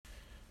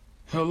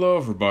Hello,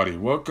 everybody.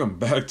 Welcome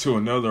back to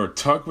another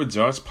Talk with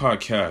Josh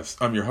podcast.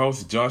 I'm your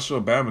host, Joshua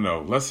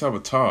Bamino. Let's have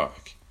a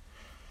talk.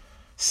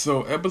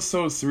 So,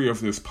 episode 3 of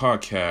this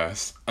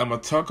podcast, I'm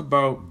going to talk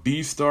about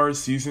Beastars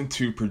Season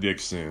 2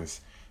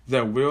 predictions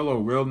that will or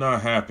will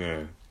not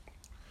happen.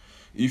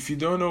 If you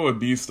don't know what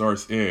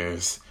Beastars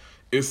is,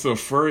 it's a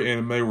furry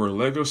anime where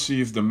Legoshi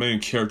is the main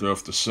character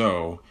of the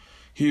show.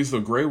 He's a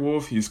gray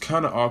wolf. He's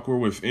kind of awkward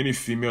with any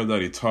female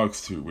that he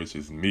talks to, which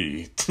is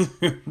me.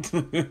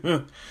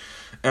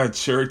 At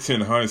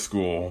Cherryton High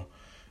School,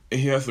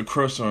 and he has a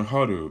crush on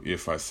Haru,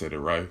 if I said it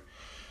right.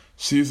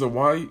 She's a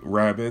white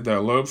rabbit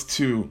that loves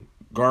to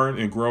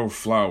garden and grow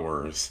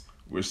flowers,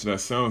 which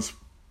that sounds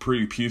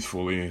pretty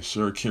peacefully and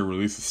sure can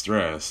release the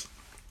stress.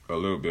 A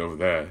little bit of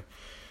that.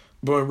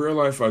 But in real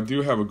life, I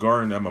do have a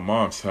garden at my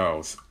mom's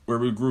house where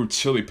we grew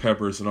chili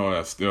peppers and all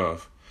that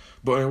stuff.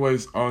 But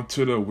anyways, on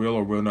to the will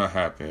or will not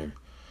happen.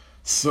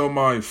 So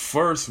my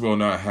first will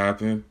not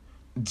happen,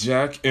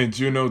 Jack and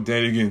Juno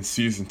dating in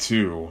Season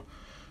 2.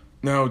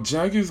 Now,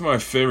 Jack is my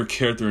favorite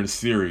character in the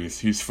series.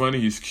 He's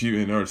funny, he's cute,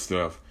 and other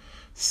stuff.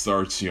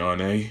 Sorry,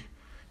 Chiane,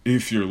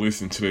 if you're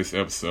listening to this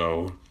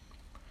episode.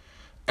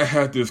 I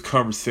had this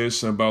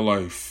conversation about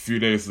a few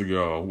days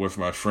ago with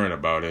my friend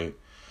about it.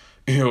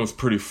 It was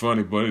pretty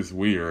funny, but it's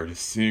weird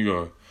seeing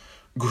a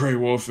gray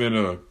wolf and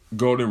a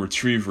golden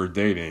retriever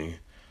dating.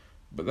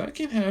 But that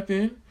can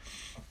happen.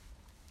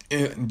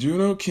 And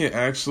Juno can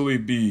actually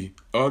be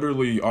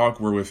utterly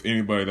awkward with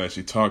anybody that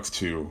she talks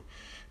to.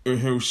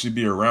 Who should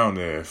be around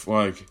if.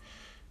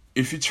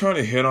 If you're trying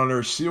to hit on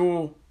her, she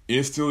will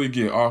instantly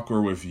get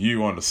awkward with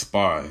you on the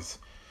spot.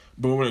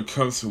 But when it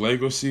comes to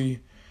Legoshi,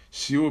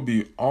 she will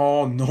be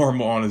all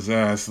normal on his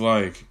ass,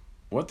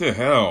 what the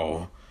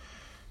hell?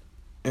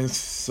 And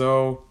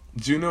so,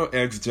 Juno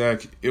x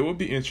Jack, it will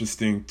be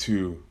interesting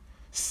to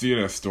see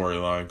that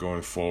storyline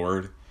going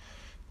forward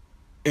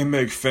and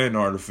make fan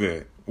art of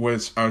it,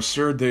 which I'm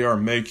sure they are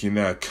making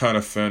that kind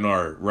of fan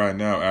art right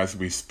now as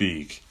we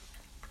speak.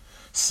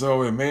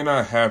 So it may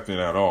not happen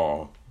at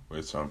all,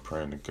 which I'm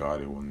praying to God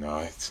it will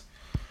not.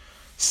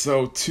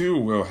 So 2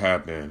 will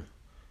happen.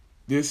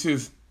 This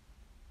is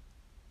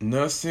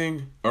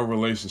nothing a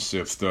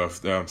relationship stuff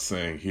that I'm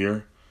saying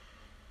here.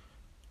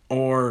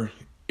 Or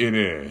it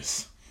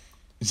is.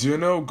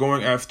 Juno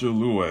going after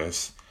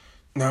Lewis.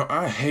 Now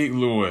I hate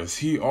Lewis.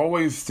 He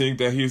always think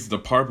that he's the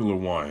popular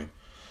one.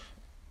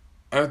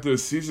 At the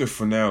season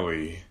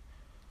finale,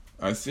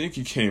 I think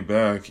he came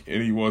back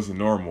and he wasn't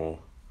normal.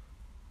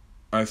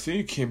 I think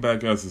he came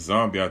back as a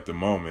zombie at the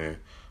moment.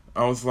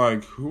 I was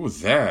like, who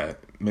was that?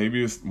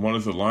 Maybe it's one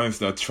of the lions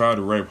that tried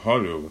to rape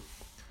Haru.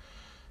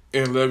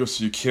 And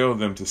Legoshi killed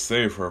them to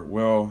save her.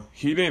 Well,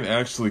 he didn't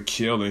actually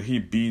kill them. He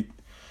beat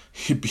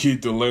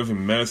the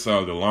living mess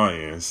out of the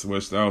lions,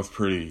 which that was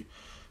pretty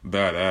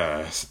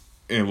badass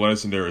and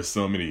legendary in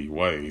so many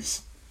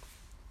ways.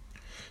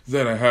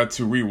 Then I had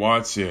to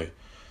rewatch it.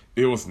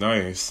 It was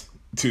nice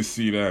to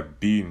see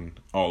that beaten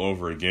all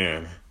over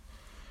again.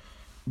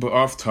 But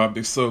off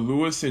topic, so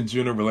Lewis and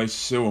Juno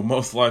relationship will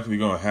most likely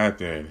gonna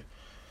happen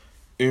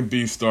in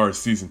Beastars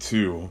Season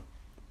 2.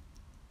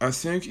 I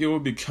think it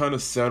will be kind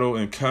of settled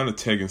and kind of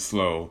taken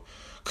slow,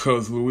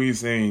 cause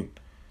Louise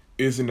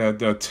isn't at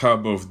that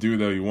type of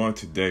dude that you want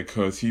today,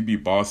 cause he be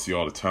bossy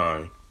all the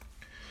time.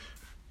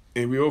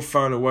 And we'll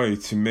find a way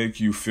to make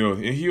you feel,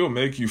 and he'll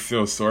make you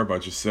feel sorry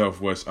about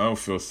yourself, which I don't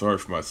feel sorry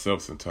for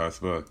myself sometimes,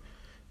 but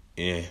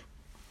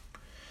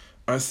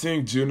I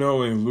think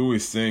Juno and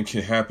Louis thing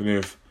can happen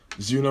if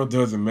Juno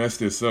doesn't mess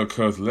this up,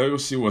 because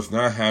Legoshi was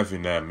not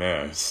having that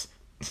mess.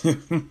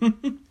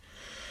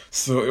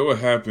 So it will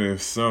happen in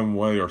some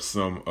way or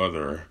some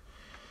other.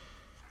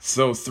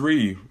 So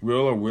 3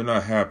 will or will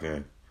not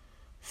happen.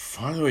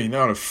 Finally,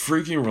 now the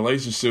freaking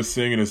relationship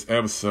thing in this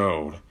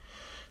episode.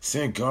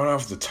 Thank God I don't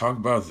have to talk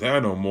about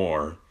that no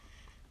more.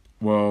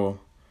 Well,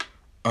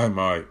 I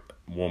might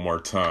one more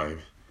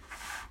time.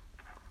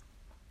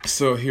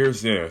 So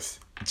here's this.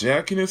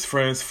 Jack and his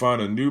friends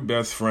find a new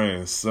best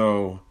friend,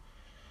 so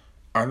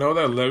I know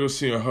that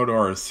Legoshi and Haru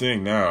are a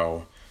thing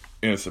now,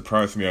 and it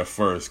surprised me at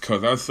first,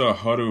 because I thought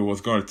Haru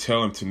was going to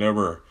tell him to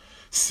never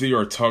see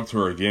or talk to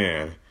her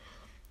again,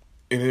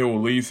 and it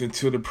will lead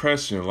into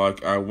depression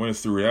like I went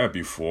through that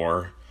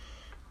before.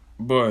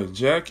 But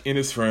Jack and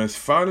his friends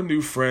find a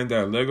new friend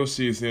that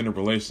Legoshi is in a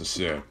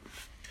relationship.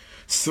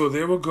 So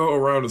they will go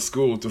around the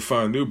school to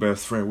find a new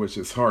best friend, which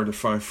is hard to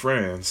find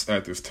friends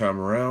at this time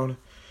around.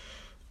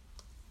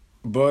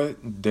 But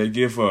they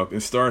give up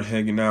and start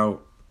hanging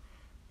out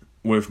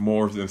with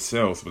more of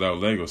themselves without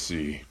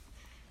Legoshi.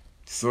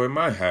 So it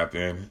might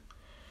happen.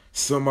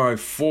 So my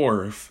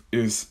 4th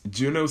is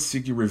Juno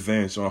seeking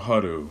revenge on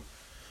Haru.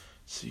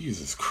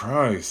 Jesus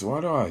Christ,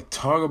 why do I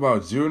talk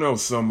about Juno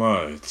so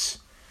much?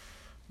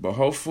 But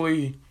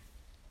hopefully,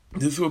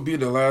 this will be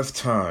the last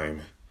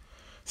time.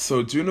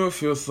 So Juno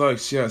feels like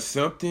she has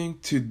something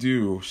to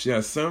do. She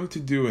has something to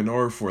do in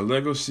order for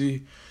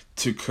Legoshi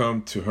to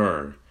come to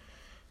her.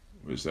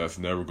 Which that's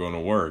never going to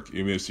work,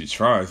 even if she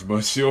tries,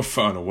 but she'll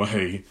find a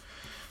way.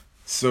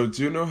 So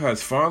Juno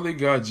has finally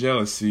got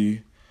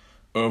jealousy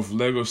of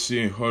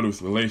Legoshi and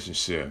Haru's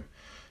relationship,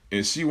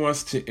 and she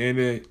wants to end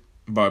it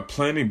by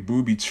planting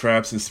booby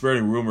traps and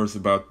spreading rumors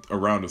about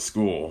around the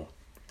school,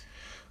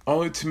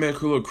 only to make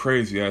her look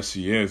crazy as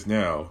she is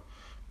now.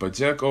 But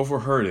Jack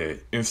overheard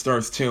it and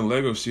starts telling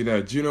Legoshi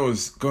that Juno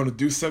is going to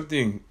do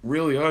something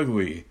really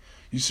ugly.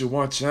 You should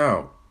watch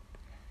out.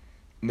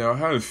 Now, I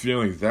had a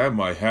feeling that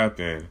might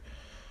happen,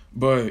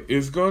 but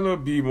it's going to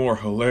be more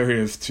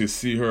hilarious to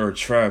see her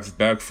traps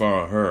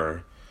backfire on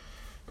her.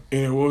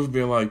 And it would have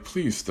been like,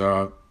 please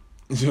stop.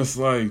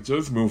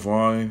 Just move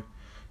on.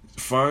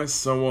 Find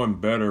someone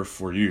better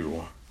for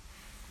you.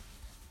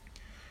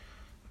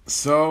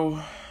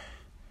 So,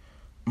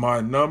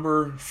 my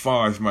number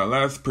 5, my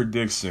last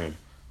prediction.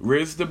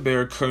 Riz the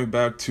Bear coming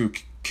back to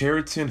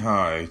Cheriton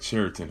High,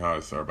 sorry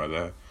about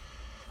that,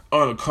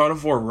 on a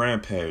carnivore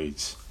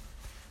rampage.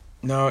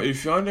 Now,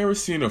 if y'all never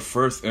seen the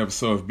first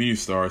episode of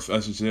Beastars,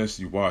 I suggest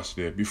you watch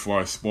it before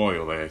I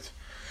spoil it.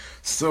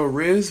 So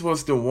Riz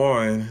was the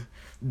one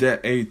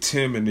that ate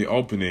Tim in the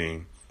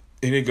opening,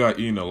 and he got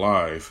eaten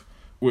alive,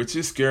 which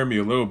just scared me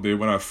a little bit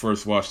when I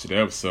first watched the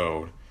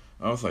episode.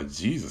 I was like,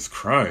 Jesus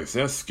Christ,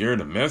 that scared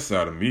the mess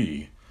out of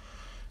me.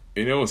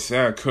 And it was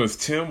sad because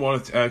Tim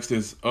wanted to ask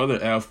this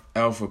other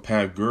Alpha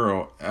Pack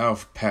girl,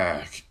 Alpha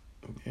Pack.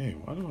 Hey,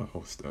 why do I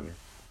always stutter?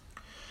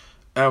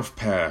 Alpha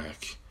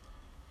Pack.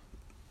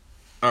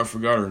 I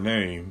forgot her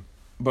name.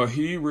 But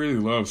he really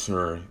loves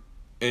her.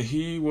 And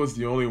he was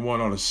the only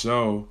one on the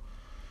show.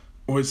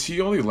 Which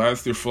he only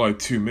lasted for like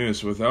 2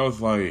 minutes. But that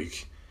was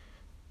like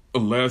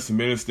less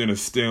minutes than a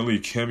Stan Lee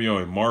cameo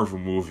in Marvel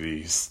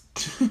movies.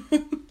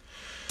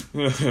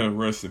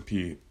 Rest in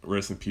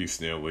peace,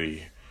 Stan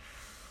Lee.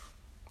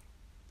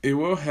 It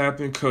will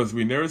happen because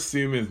we never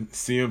see him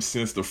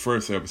since the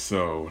first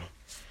episode,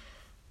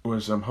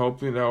 which I'm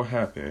hoping that'll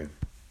happen.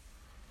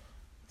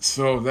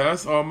 So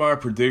that's all my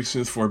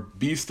predictions for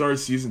Beastars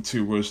Season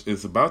 2, which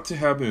is about to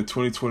happen in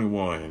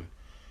 2021.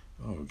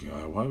 Oh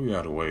God, why do we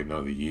gotta wait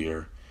another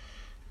year?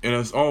 And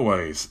as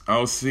always,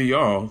 I'll see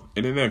y'all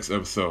in the next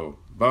episode.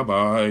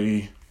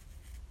 Bye-bye.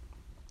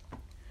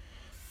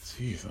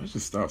 Jeez, I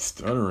just stopped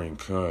stuttering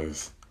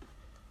because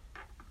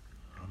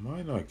I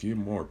might not get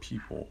more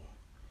people.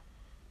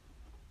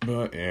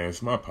 But yeah,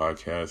 it's my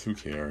podcast. Who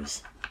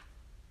cares?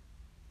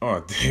 Oh,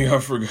 dang, I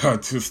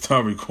forgot to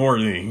stop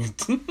recording.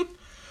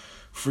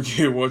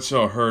 Forget what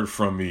y'all heard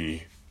from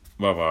me.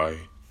 Bye-bye.